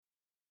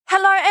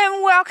Hello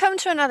and welcome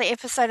to another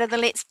episode of the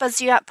Let's Buzz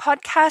You Up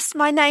podcast.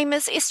 My name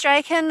is Esther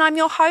Aiken. I'm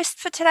your host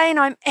for today and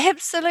I'm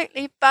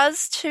absolutely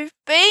buzzed to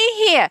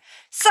be here.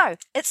 So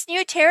it's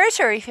new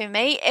territory for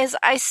me as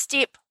I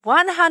step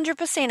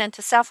 100%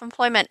 into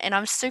self-employment and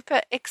I'm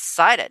super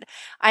excited.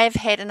 I have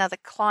had another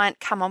client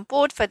come on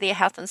board for their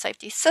health and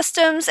safety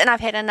systems and I've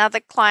had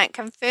another client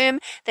confirm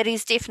that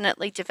he's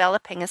definitely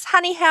developing his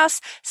honey house,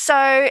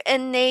 so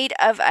in need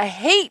of a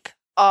heap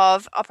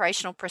of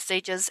operational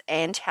procedures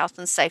and health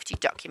and safety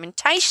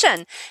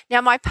documentation.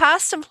 Now, my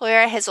past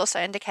employer has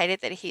also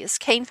indicated that he is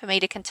keen for me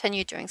to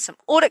continue doing some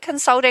audit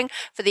consulting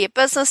for their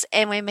business,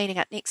 and we're meeting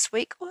up next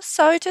week or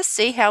so to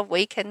see how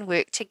we can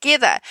work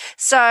together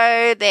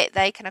so that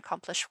they can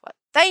accomplish what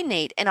they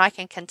need and I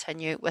can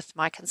continue with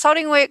my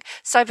consulting work.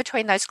 So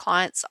between those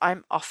clients,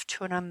 I'm off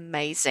to an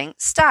amazing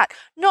start.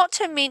 Not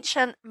to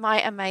mention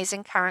my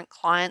amazing current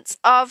clients,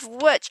 of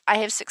which I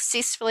have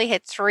successfully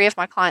had 3 of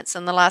my clients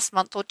in the last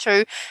month or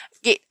two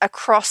get them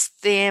across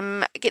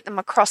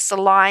the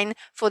line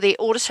for their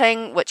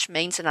auditing, which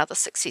means another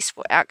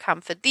successful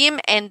outcome for them,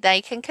 and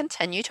they can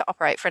continue to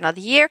operate for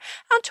another year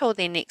until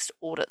their next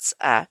audits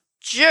are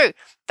due.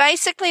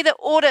 Basically, the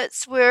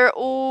audits were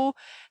all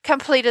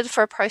completed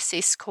for a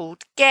process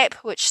called GAP,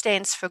 which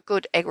stands for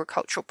Good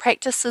Agricultural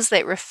Practices.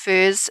 That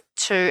refers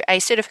to a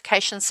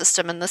certification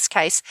system. In this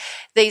case,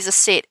 these are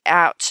set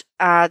out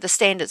the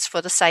standards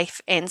for the safe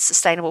and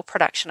sustainable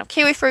production of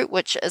kiwi fruit,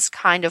 which is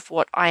kind of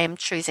what I am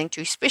choosing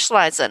to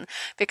specialise in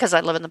because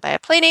I live in the Bay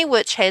of Plenty,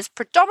 which has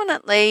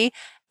predominantly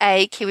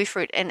a kiwi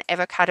fruit and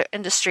avocado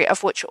industry,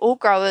 of which all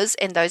growers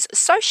and those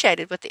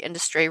associated with the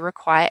industry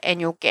require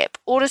annual GAP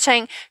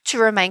auditing to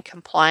remain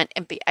compliant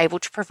and be able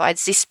to provide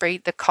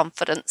Zespri the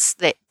confidence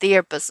that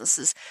their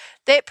businesses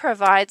that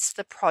provides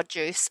the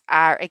produce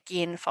are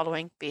again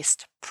following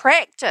best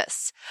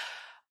practice.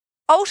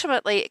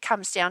 Ultimately, it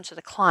comes down to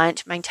the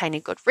client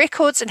maintaining good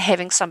records and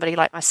having somebody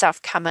like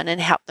myself come in and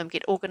help them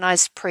get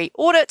organised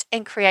pre-audit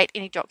and create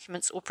any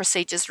documents or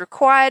procedures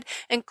required,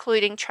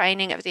 including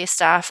training of their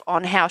staff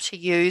on how to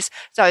use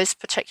those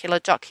particular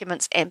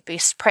documents and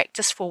best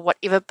practice for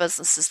whatever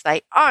businesses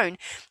they own.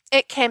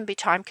 It can be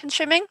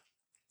time-consuming,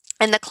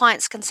 and the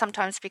clients can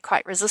sometimes be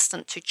quite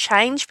resistant to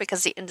change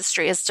because the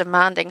industry is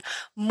demanding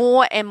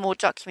more and more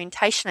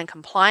documentation and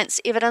compliance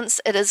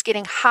evidence. It is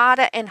getting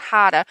harder and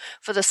harder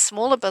for the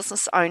smaller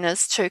business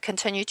owners to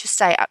continue to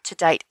stay up to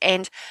date,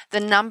 and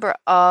the number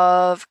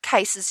of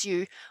cases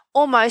you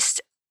almost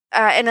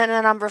and in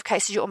a number of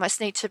cases, you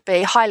almost need to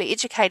be highly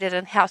educated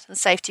in health and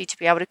safety to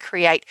be able to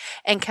create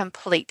and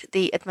complete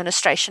the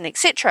administration,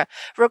 etc.,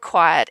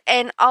 required.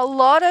 And a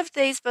lot of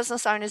these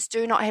business owners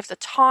do not have the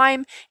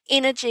time,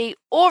 energy,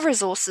 or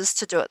resources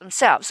to do it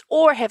themselves,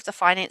 or have the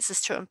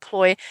finances to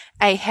employ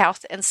a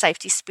health and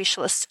safety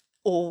specialist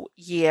all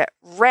year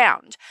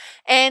round.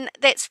 And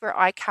that's where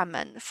I come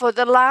in. For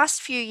the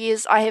last few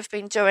years, I have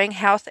been doing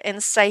health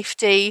and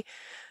safety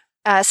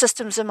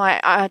systems in my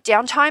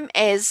downtime,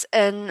 as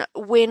in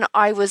when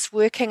I was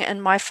working in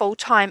my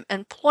full-time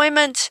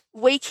employment,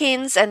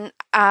 weekends and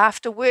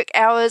after work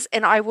hours,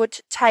 and I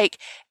would take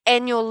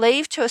annual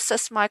leave to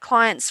assist my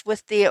clients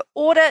with their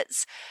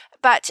audits.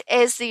 But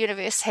as the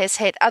universe has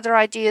had other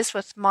ideas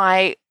with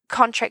my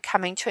contract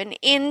coming to an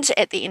end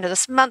at the end of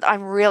this month,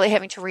 I'm really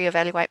having to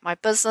reevaluate my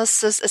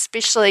businesses,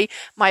 especially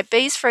my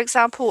bees, for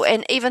example.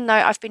 And even though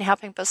I've been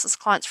helping business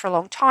clients for a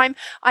long time,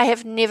 I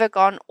have never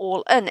gone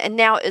all in, and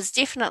now is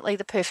definitely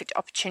the perfect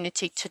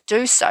opportunity to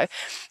do so.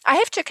 I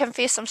have to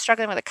confess I'm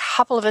struggling with a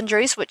couple of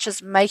injuries, which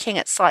is making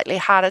it slightly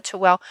harder to,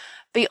 well,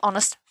 be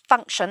honest,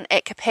 function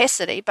at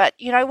capacity. But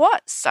you know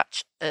what?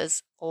 Such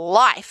is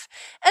life.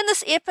 In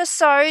this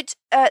episode,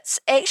 it's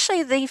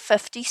actually the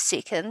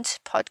 52nd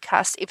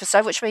podcast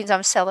episode, which means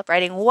I'm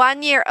celebrating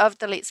 1 year of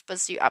the Let's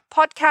Buzz You Up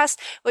podcast,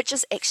 which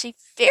is actually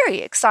very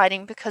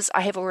exciting because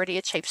I have already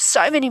achieved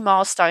so many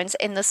milestones,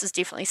 and this is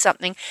definitely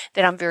something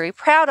that I'm very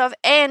proud of,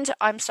 and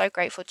I'm so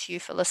grateful to you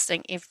for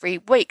listening every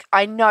week.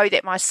 I know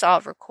that my style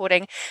of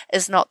recording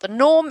is not the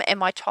norm and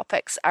my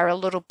topics are a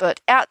little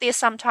bit out there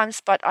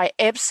sometimes, but I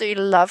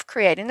absolutely love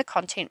creating the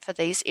content for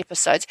these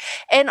episodes,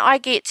 and I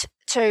get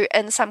to,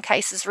 in some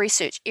cases,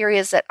 research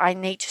areas that I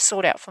need to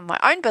sort out for my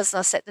own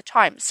business at the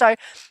time. So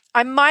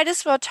I might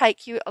as well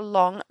take you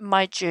along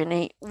my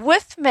journey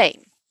with me.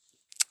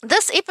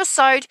 This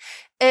episode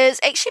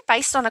is actually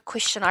based on a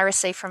question I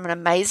received from an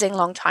amazing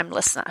long-time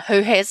listener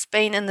who has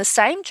been in the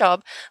same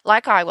job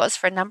like I was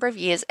for a number of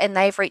years, and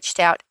they've reached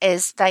out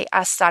as they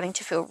are starting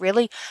to feel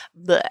really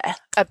bleh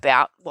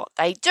about what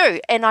they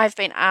do. And I've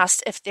been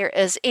asked if there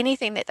is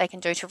anything that they can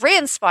do to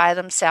re-inspire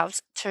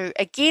themselves to,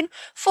 again,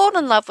 fall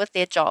in love with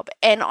their job.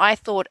 And I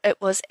thought it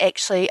was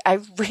actually a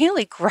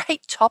really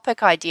great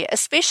topic idea,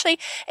 especially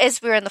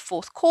as we're in the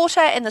fourth quarter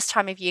and this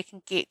time of year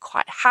can get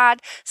quite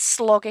hard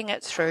slogging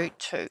it through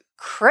to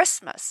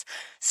Christmas.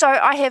 So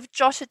I have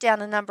jotted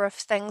down a number of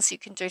things you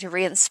can do to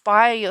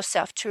re-inspire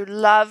yourself to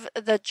love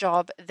the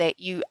job that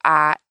you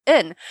are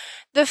in.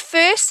 The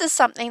first is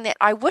something that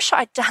I wish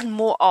I'd done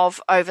more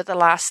of over the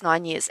last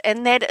 9 years,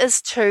 and that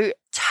is to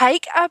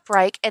take a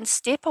break and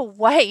step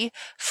away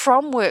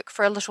from work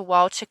for a little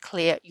while to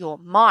clear your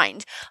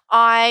mind.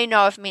 I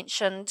know I've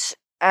mentioned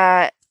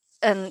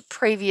in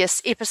previous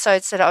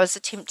episodes that I was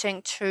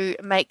attempting to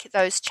make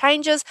those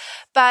changes,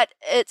 but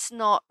it's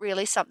not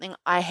really something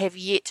I have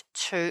yet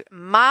to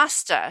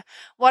master.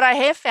 What I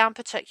have found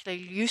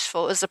particularly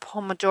useful is the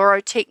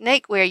Pomodoro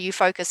technique, where you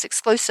focus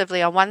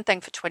exclusively on one thing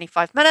for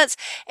 25 minutes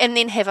and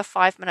then have a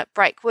 5-minute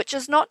break, which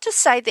is not to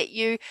say that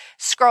you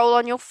scroll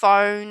on your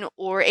phone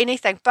or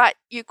anything, but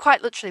you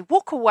quite literally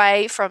walk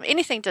away from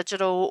anything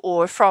digital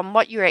or from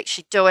what you're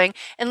actually doing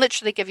and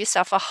literally give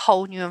yourself a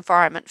whole new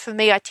environment. For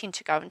me, I tend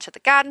to go into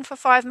the garden for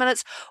 5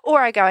 minutes,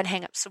 or I go and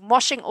hang up some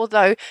washing,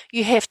 although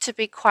you have to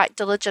be quite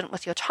diligent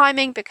with your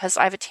timing, because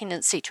I have a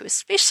tendency to,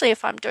 especially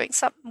if I'm doing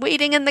some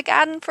weeding in the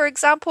garden, for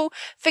example,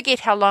 forget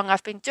how long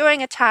I've been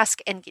doing a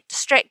task and get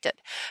distracted.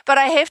 But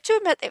I have to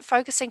admit that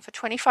focusing for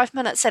 25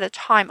 minutes at a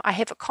time, I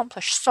have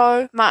accomplished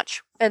so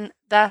much in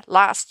the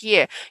last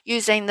year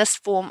using this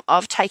form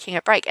of taking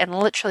a break and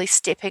literally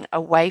stepping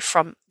away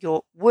from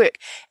your work,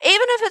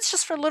 even if it's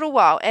just for a little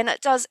while, and it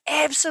does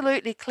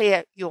absolutely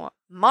clear your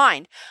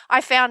mind.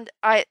 I found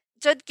I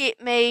did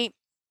get me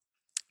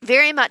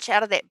very much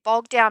out of that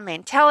bogged down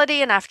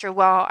mentality, and after a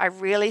while I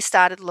really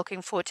started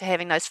looking forward to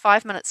having those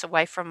 5 minutes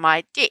away from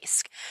my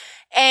desk.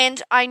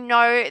 And I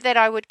know that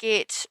I would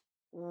get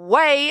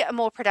way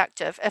more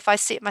productive if I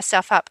set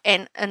myself up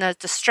in a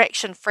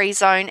distraction-free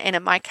zone, and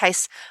in my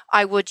case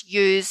I would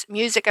use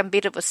music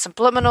embedded with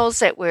subliminals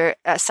that were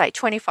say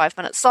 25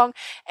 minutes long.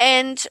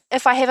 And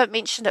if I haven't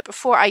mentioned it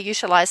before, I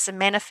utilize the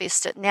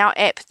Manifest It Now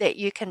app that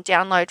you can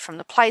download from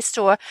the Play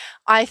Store.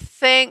 I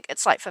think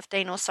it's like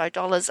 $15 or so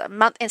a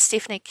month, and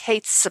Stephanie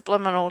Keith's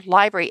subliminal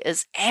library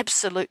is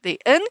absolutely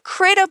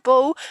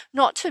incredible,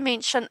 not to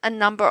mention a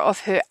number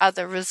of her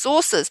other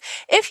resources.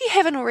 If you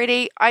haven't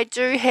already, I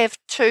do have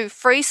 2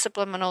 free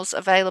subliminals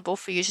available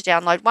for you to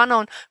download, one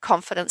on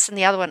confidence and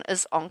the other one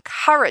is on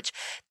courage.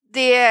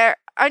 They're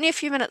only a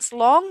few minutes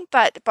long,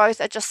 but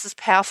both are just as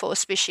powerful,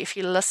 especially if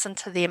you listen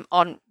to them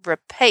on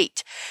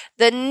repeat.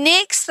 The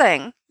next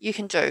thing you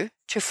can do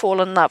to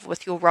fall in love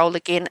with your role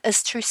again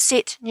is to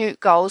set new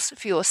goals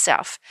for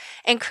yourself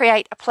and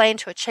create a plan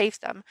to achieve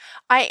them.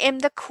 I am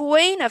the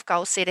queen of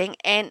goal setting,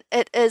 and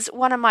it is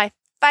one of my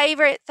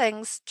favorite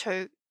things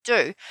to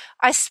do.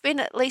 I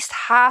spend at least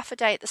half a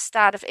day at the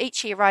start of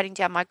each year writing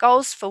down my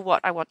goals for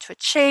what I want to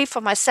achieve for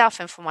myself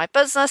and for my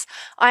business.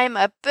 I am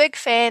a big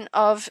fan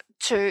of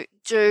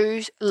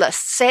to-do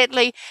lists,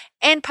 sadly,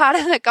 and part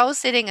of the goal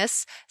setting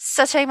is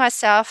setting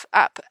myself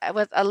up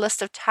with a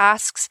list of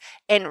tasks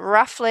and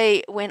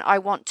roughly when I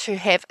want to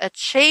have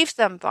achieved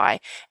them by.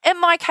 In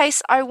my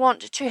case, I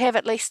want to have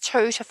at least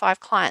 2 to 5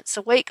 clients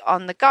a week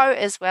on the go,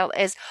 as well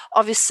as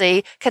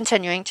obviously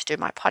continuing to do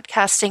my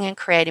podcasting and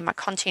creating my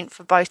content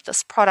for both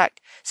this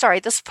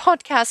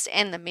podcast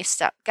and the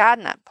Messed Up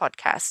Gardener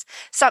podcast,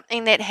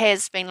 something that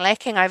has been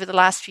lacking over the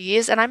last few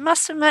years. And I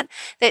must admit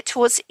that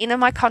towards the end of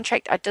my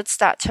contract, I did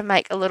start to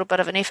make a little bit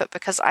of an effort,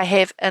 because I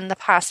have in the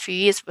past few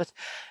years with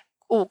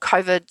all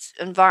COVID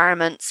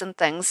environments and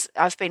things,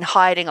 I've been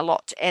hiding a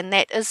lot, and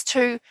that is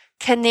to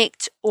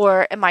connect,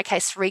 or in my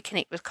case,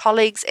 reconnect with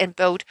colleagues and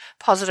build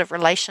positive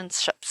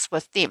relationships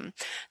with them.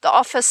 The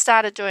office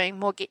started doing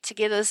more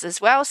get-togethers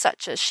as well,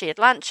 such as shared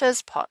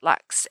lunches,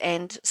 potlucks,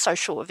 and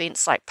social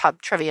events like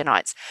pub trivia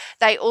nights.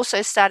 They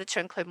also started to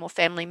include more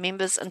family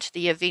members into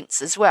the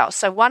events as well.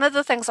 So one of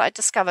the things I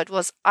discovered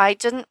was I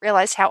didn't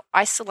realize how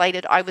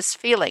isolated I was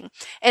feeling,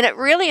 and it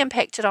really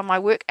impacted on my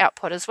work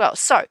output as well.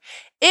 So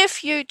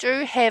if you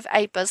do have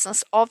a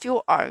business of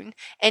your own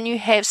and you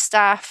have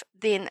staff,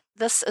 then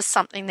this is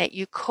something that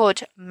you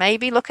could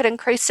maybe look at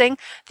increasing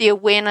the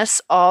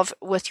awareness of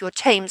with your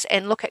teams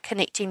and look at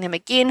connecting them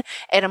again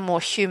at a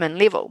more human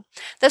level.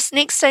 This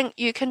next thing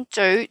you can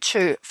do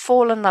to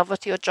fall in love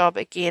with your job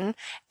again,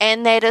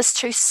 and that is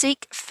to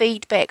seek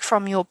feedback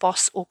from your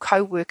boss or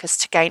co-workers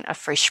to gain a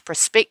fresh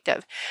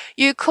perspective.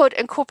 You could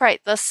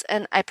incorporate this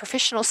in a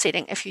professional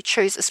setting if you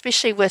choose,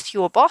 especially with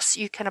your boss.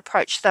 You can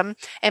approach them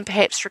and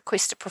perhaps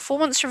request a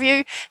performance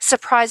review.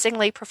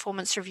 Surprisingly,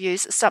 performance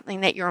reviews is something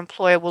that your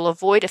employer will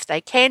avoid if they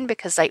can,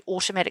 because they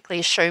automatically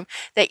assume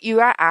that you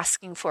are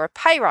asking for a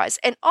pay rise,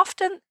 and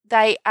often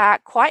they are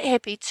quite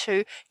happy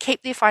to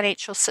keep their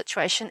financial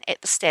situation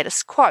at the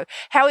status quo.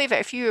 However,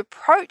 if you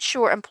approach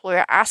your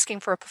employer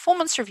asking for a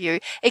performance review,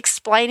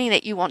 explaining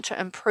that you want to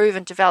improve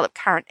and develop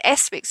current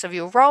aspects of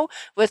your role,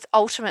 with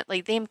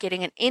ultimately them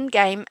getting an end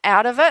game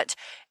out of it,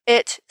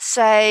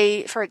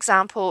 say, for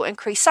example,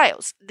 increase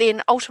sales,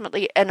 then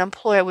ultimately an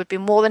employer would be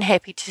more than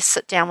happy to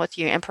sit down with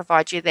you and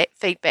provide you that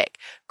feedback,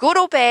 good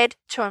or bad,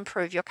 to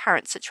improve your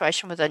current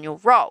situation within your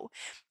role.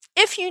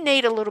 If you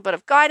need a little bit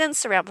of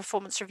guidance around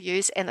performance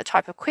reviews and the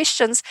type of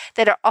questions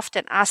that are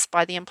often asked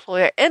by the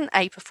employer in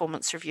a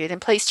performance review,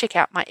 then please check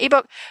out my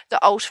ebook,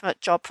 The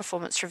Ultimate Job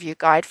Performance Review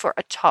Guide for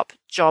a Top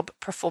Job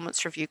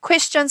Performance Review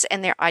Questions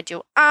and Their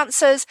Ideal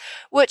Answers,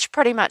 which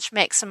pretty much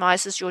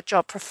maximizes your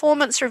job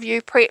performance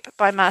review prep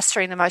by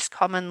mastering the most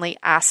commonly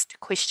asked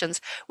questions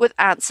with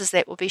answers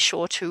that will be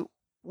sure to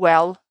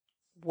wow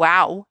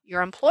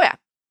your employer.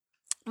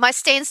 My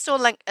Standstill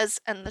link is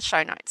in the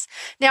show notes.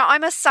 Now,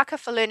 I'm a sucker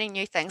for learning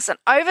new things, and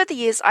over the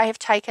years, I have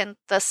taken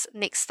this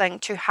next thing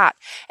to heart,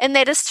 and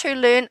that is to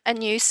learn a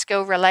new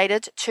skill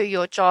related to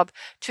your job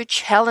to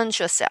challenge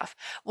yourself.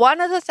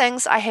 One of the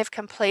things I have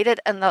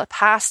completed in the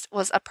past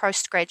was a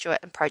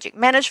postgraduate in project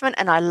management,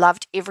 and I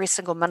loved every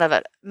single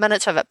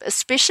minute of it,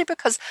 especially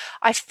because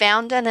I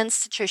found an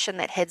institution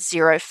that had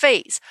zero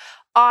fees.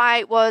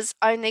 I was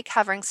only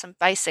covering some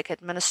basic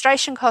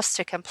administration costs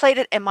to complete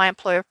it, and my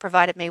employer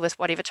provided me with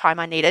whatever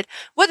time I needed,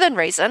 within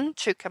reason,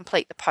 to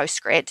complete the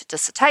postgrad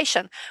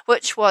dissertation,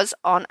 which was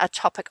on a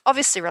topic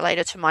obviously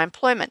related to my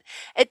employment.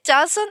 It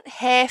doesn't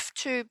have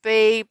to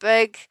be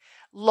big,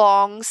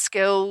 long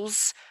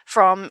skills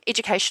from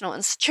educational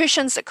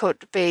institutions. It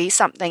could be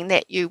something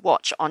that you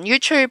watch on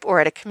YouTube or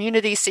at a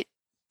community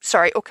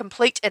or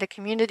complete at a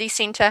community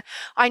centre.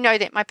 I know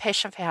that my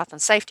passion for health and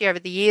safety over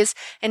the years,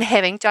 and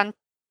having done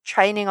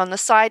training on the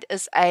side,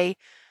 is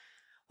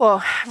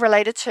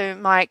related to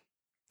my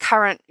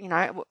current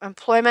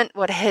employment,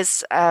 what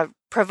has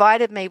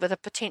provided me with a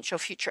potential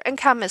future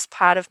income as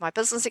part of my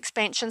business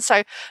expansion.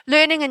 So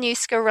learning a new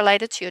skill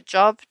related to your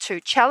job to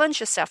challenge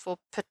yourself will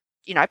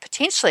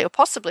potentially or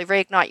possibly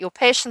reignite your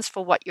passions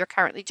for what you're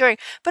currently doing,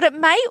 but it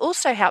may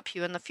also help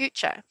you in the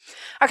future.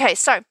 Okay,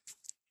 so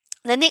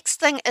the next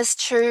thing is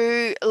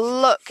to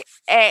look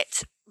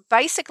at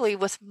basically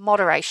with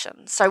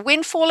moderation. So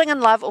when falling in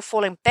love or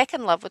falling back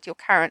in love with your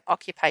current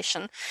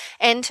occupation,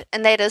 and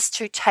that is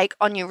to take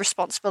on new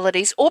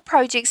responsibilities or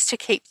projects to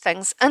keep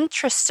things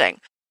interesting.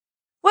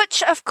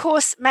 Which, of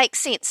course, makes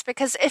sense,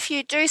 because if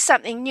you do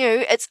something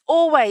new, it's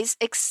always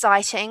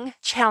exciting,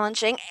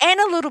 challenging, and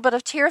a little bit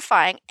of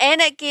terrifying,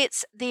 and it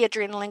gets the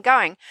adrenaline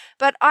going.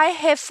 But I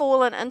have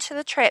fallen into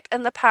the trap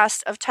in the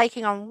past of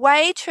taking on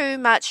way too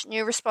much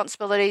new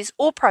responsibilities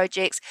or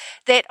projects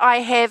that I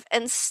have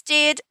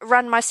instead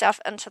run myself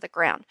into the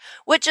ground,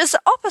 which is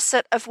the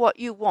opposite of what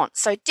you want.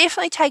 So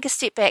definitely take a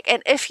step back,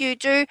 and if you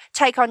do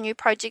take on new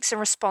projects and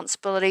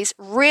responsibilities,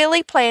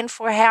 really plan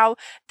for how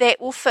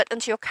that will fit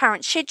into your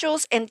current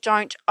schedules and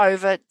don't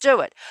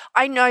overdo it.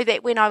 I know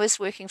that when I was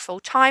working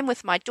full-time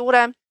with my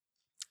daughter,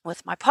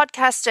 with my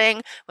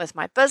podcasting, with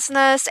my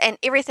business, and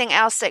everything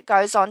else that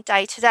goes on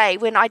day to day,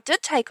 when I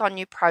did take on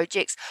new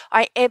projects,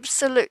 I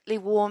absolutely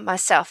wore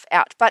myself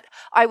out. But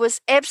I was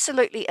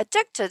absolutely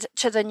addicted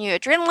to the new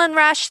adrenaline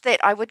rush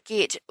that I would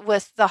get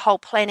with the whole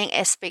planning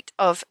aspect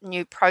of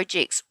new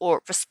projects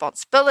or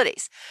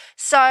responsibilities.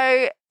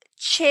 So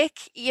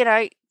check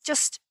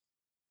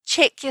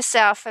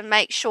yourself and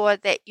make sure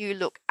that you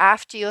look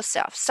after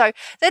yourself. So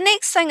the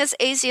next thing is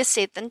easier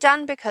said than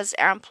done, because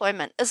our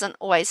employment isn't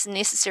always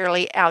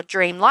necessarily our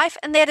dream life,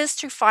 and that is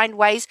to find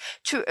ways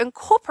to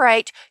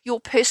incorporate your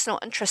personal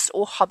interests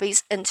or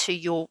hobbies into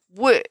your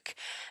work.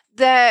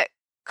 The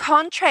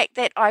contract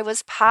that I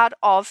was part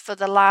of for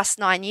the last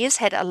 9 years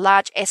had a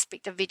large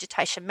aspect of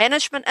vegetation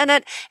management in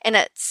it, and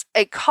its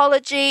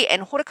ecology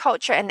and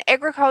horticulture and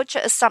agriculture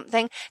is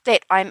something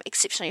that I'm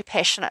exceptionally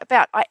passionate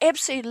about. I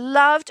absolutely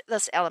loved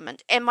this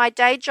element, and my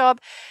day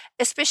job,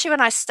 especially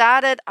when I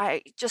started,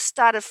 I just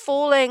started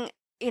falling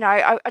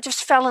I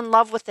just fell in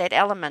love with that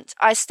element.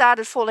 I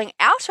started falling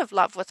out of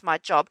love with my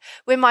job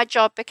when my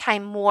job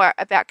became more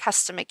about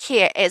customer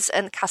care, as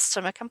in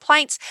customer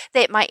complaints,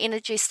 that my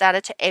energy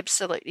started to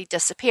absolutely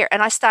disappear.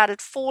 And I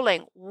started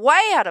falling way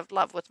out of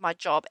love with my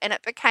job, and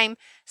it became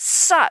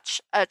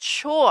such a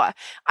chore.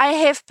 I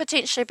have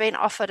potentially been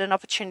offered an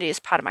opportunity as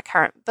part of my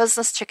current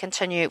business to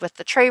continue with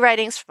the tree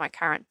ratings for my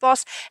current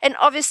boss. And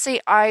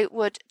obviously I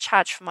would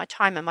charge for my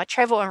time and my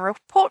travel and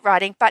report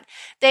writing, but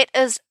that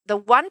is the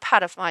one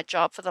part of my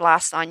job for the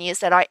last 9 years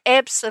that I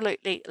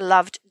absolutely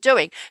loved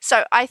doing.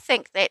 So I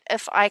think that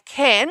if I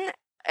can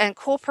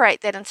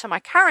incorporate that into my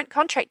current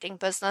contracting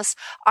business,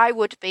 I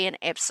would be in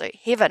absolute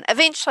heaven.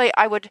 Eventually,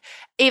 I would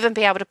even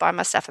be able to buy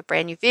myself a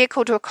brand new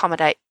vehicle to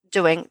accommodate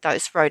doing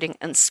those roading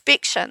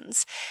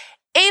inspections.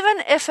 Even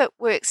if it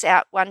works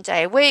out one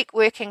day a week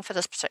working for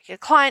this particular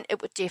client,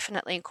 it would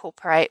definitely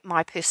incorporate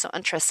my personal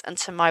interests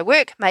into my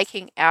work,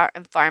 making our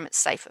environment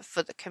safer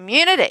for the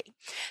community.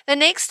 The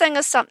next thing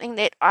is something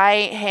that I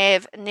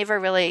have never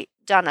really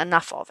done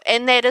enough of,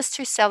 and that is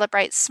to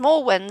celebrate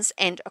small wins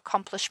and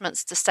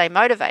accomplishments to stay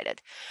motivated.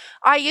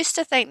 I used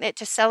to think that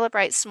to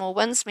celebrate small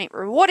wins meant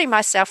rewarding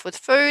myself with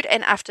food,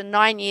 and after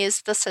 9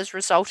 years, this has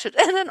resulted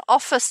in an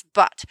office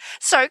butt.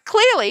 So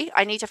clearly,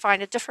 I need to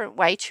find a different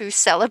way to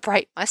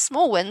celebrate my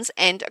small wins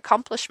and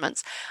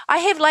accomplishments. I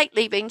have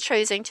lately been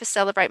choosing to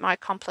celebrate my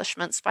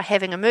accomplishments by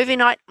having a movie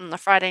night on the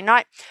Friday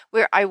night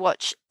where I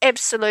watch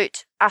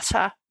absolute,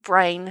 utter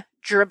brain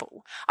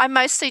dribble. I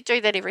mostly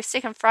do that every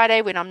second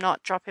Friday when I'm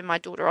not dropping my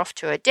daughter off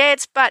to her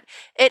dad's, but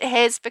it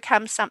has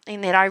become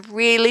something that I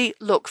really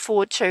look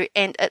forward to,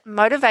 and it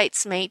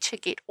motivates me to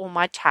get all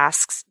my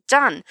tasks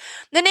done.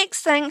 The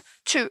next thing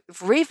to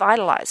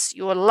revitalize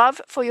your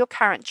love for your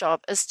current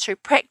job is to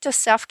practice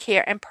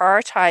self-care and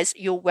prioritize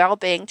your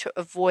well-being to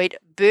avoid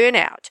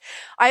burnout.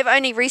 I've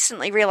only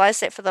recently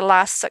realized that for the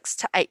last 6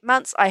 to 8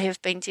 months, I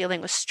have been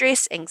dealing with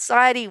stress,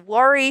 anxiety,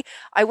 worry.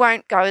 I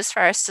won't go as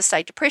far as to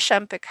say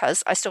depression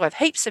because I still have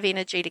heaps of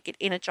energy to get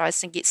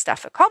energized and get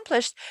stuff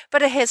accomplished,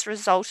 but it has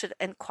resulted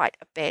in quite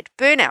a bad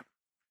burnout,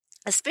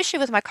 especially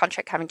with my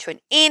contract coming to an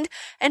end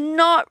and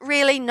not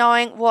really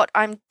knowing what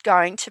I'm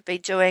going to be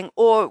doing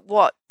or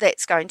what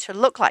that's going to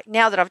look like.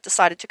 Now that I've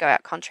decided to go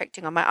out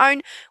contracting on my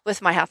own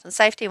with my health and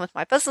safety and with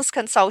my business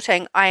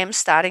consulting, I am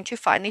starting to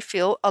finally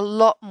feel a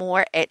lot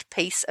more at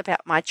peace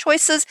about my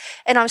choices,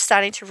 and I'm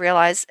starting to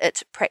realize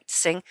that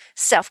practicing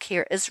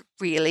self-care is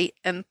really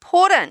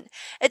important.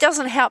 It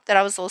doesn't help that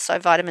I was also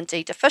vitamin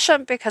D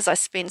deficient because I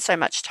spend so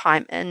much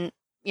time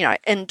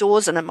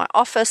indoors and in my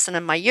office and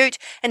in my ute,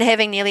 and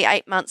having nearly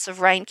 8 months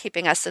of rain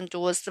keeping us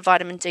indoors, the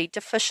vitamin D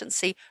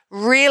deficiency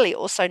really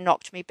also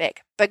knocked me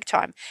back big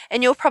time.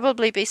 And you'll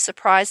probably be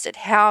surprised at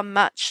how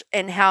much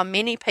and how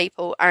many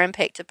people are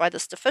impacted by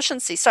this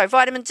deficiency. So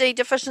vitamin D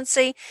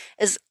deficiency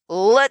is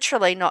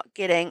literally not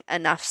getting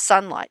enough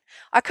sunlight.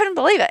 I couldn't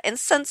believe it. And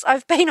since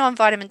I've been on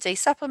vitamin D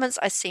supplements,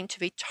 I seem to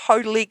be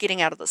totally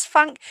getting out of this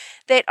funk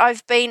that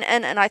I've been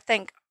in, and I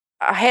think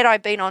had I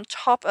been on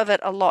top of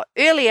it a lot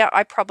earlier,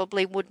 I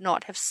probably would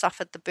not have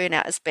suffered the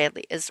burnout as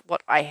badly as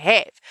what I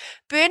have.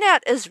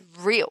 Burnout is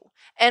real,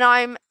 and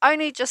I'm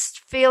only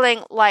just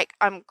feeling like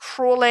I'm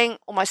crawling,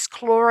 almost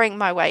clawing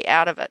my way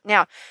out of it.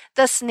 Now,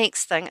 this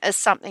next thing is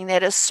something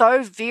that is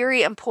so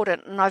very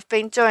important, and I've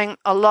been doing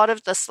a lot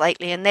of this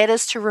lately, and that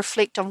is to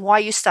reflect on why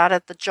you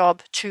started the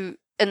job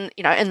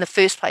in the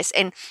first place,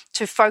 and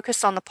to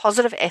focus on the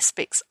positive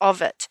aspects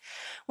of it.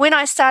 When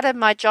I started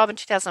my job in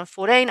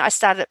 2014, I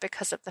started it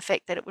because of the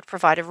fact that it would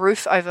provide a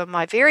roof over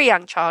my very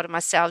young child and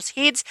myself's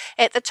heads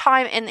at the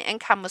time, and the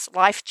income was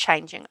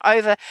life-changing.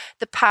 Over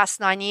the past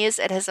 9 years,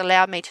 it has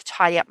allowed me to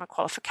tidy up my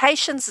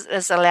qualifications. It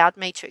has allowed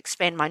me to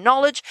expand my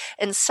knowledge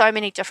in so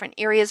many different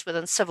areas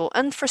within civil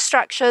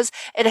infrastructures.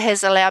 It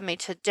has allowed me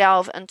to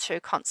delve into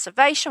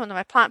conservation with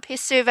my plant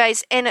pest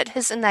surveys, and it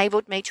has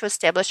enabled me to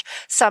establish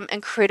some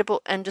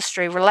incredible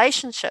industry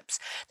relationships.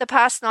 The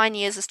past 9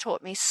 years has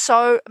taught me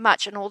so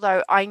much, and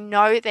although I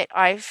know that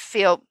I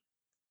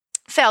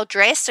fell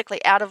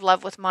drastically out of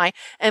love with my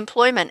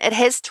employment, it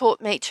has taught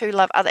me to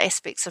love other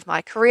aspects of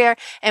my career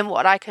and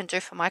what I can do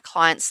for my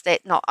clients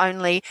that not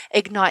only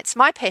ignites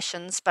my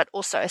passions, but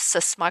also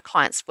assists my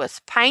clients with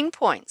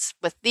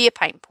their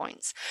pain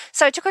points.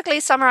 So to quickly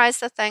summarize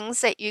the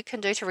things that you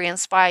can do to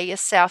re-inspire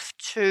yourself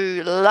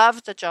to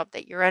love the job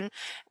that you're in,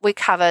 we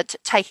covered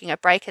taking a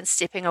break and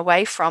stepping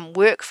away from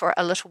work for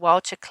a little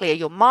while to clear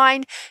your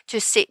mind, to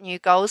set new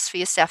goals for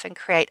yourself and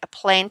create a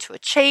plan to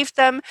achieve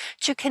them,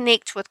 to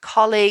connect with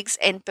colleagues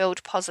and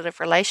build positive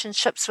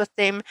relationships with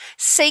them,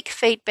 seek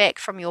feedback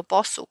from your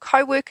boss or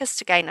co-workers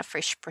to gain a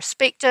fresh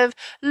perspective,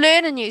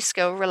 learn a new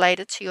skill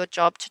related to your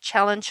job to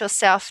challenge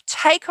yourself,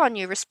 take on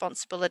new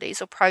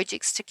responsibilities or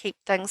projects to keep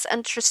things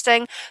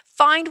interesting,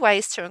 find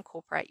ways to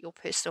incorporate your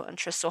personal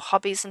interests or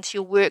hobbies into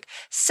your work,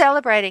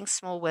 celebrating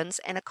small wins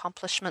and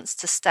accomplishments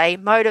to stay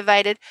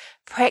motivated,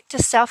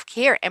 practice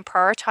self-care and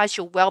prioritize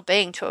your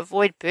well-being to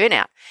avoid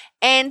burnout,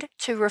 and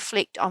to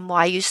reflect on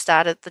why you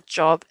started the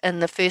job in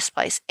the first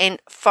place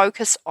and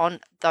focus on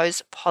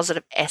those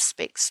positive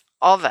aspects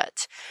of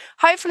it.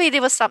 Hopefully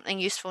there was something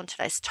useful in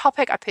today's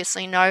topic. I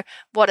personally know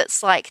what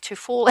it's like to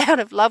fall out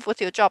of love with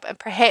your job, and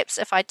perhaps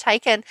if I'd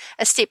taken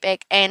a step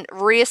back and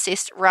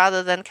reassessed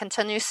rather than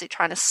continuously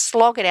trying to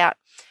slog it out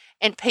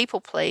and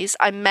people please,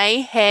 I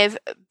may have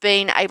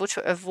been able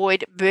to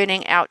avoid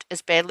burning out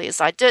as badly as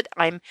I did.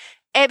 I'm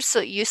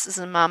absolute use as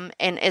a mum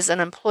and as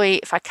an employee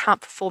if I can't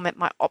perform at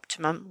my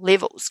optimum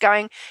levels.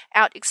 Going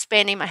out,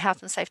 expanding my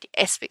health and safety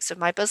aspects of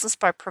my business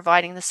by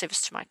providing the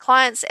service to my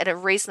clients at a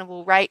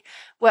reasonable rate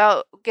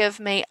will give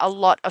me a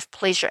lot of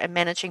pleasure in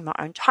managing my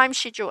own time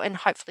schedule and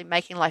hopefully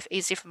making life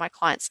easier for my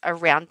clients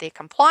around their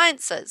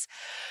compliances.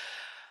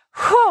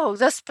 Whew,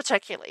 this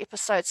particular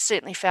episode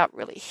certainly felt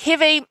really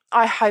heavy.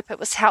 I hope it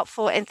was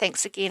helpful, and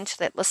thanks again to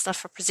that listener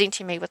for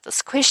presenting me with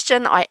this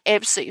question. I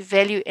absolutely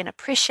value and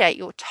appreciate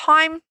your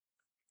time.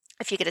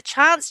 If you get a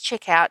chance,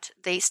 check out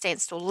the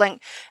Standstill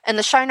link in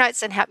the show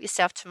notes and help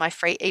yourself to my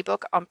free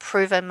ebook on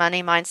proven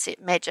money mindset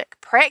magic,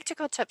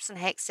 practical tips and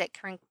hacks that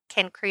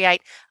can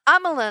create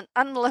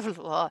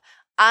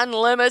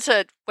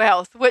unlimited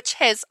wealth, which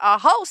has a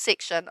whole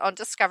section on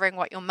discovering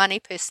what your money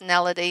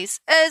personalities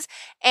is,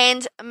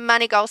 and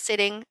money goal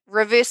setting,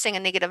 reversing a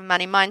negative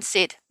money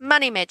mindset,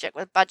 money magic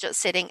with budget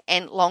setting,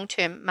 and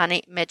long-term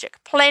money magic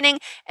planning,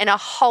 and a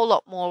whole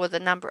lot more with a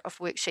number of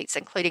worksheets,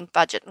 including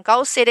budget and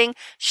goal setting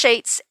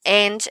sheets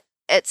and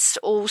it's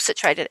all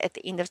situated at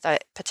the end of the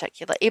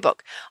particular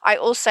ebook. I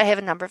also have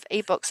a number of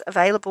ebooks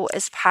available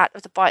as part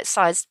of the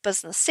Bite-Sized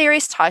Business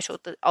series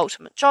titled The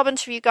Ultimate Job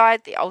Interview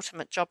Guide, The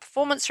Ultimate Job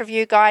Performance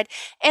Review Guide,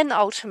 and The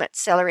Ultimate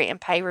Salary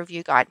and Pay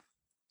Review Guide.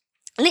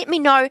 Let me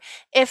know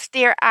if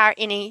there are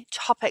any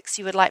topics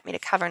you would like me to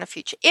cover in a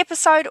future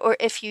episode, or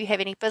if you have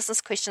any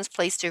business questions,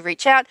 please do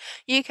reach out.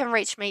 You can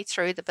reach me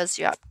through the Biz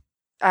You Up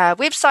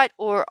website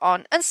or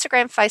on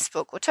Instagram,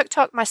 Facebook, or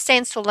TikTok. My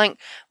Standstill link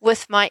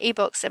with my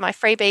ebooks and my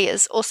freebie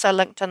is also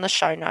linked in the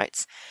show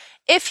notes.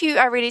 If you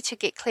are ready to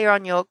get clear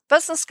on your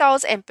business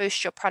goals and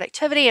boost your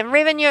productivity and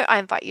revenue, I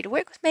invite you to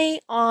work with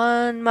me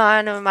on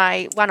one of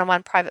my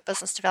one-on-one private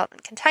business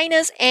development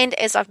containers. And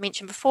as I've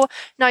mentioned before,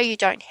 no, you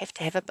don't have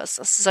to have a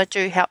business, as I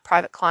do help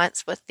private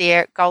clients with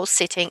their goal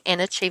setting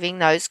and achieving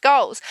those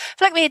goals.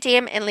 Flick me a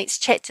DM and let's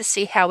chat to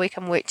see how we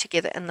can work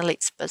together in the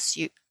Let's Biz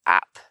You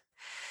Up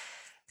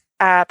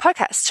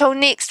podcast. Till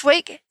next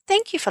week,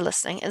 thank you for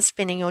listening and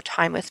spending your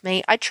time with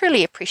me. I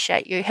truly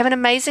appreciate you. Have an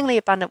amazingly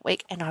abundant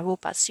week, and I will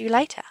buzz you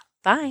later.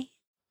 Bye.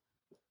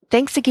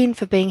 Thanks again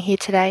for being here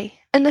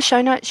today. In the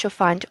show notes, you'll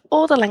find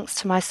all the links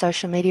to my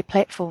social media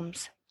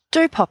platforms.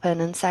 Do pop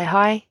in and say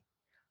hi.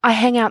 I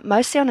hang out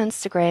mostly on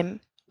Instagram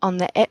on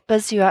the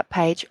 @BizYouUp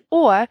page,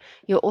 or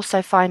you'll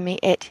also find me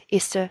at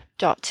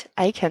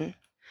esther.aiken.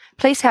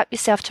 Please help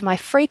yourself to my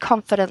free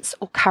confidence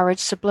or courage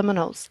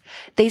subliminals.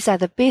 These are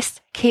the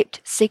best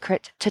kept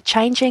secret to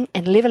changing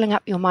and leveling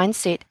up your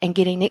mindset and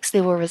getting next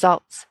level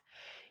results.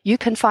 You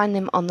can find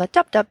them on the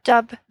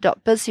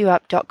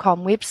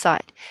www.bizyouup.com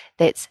website.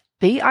 That's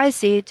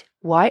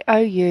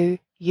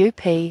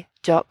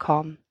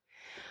BIZYOUUP.com.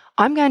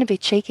 I'm going to be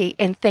cheeky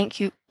and thank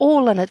you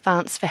all in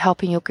advance for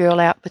helping your girl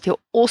out with your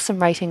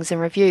awesome ratings and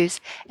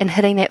reviews and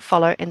hitting that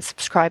follow and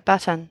subscribe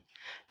button.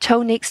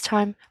 Till next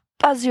time,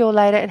 buzz you all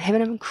later and have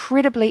an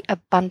incredibly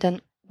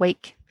abundant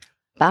week.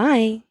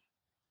 Bye.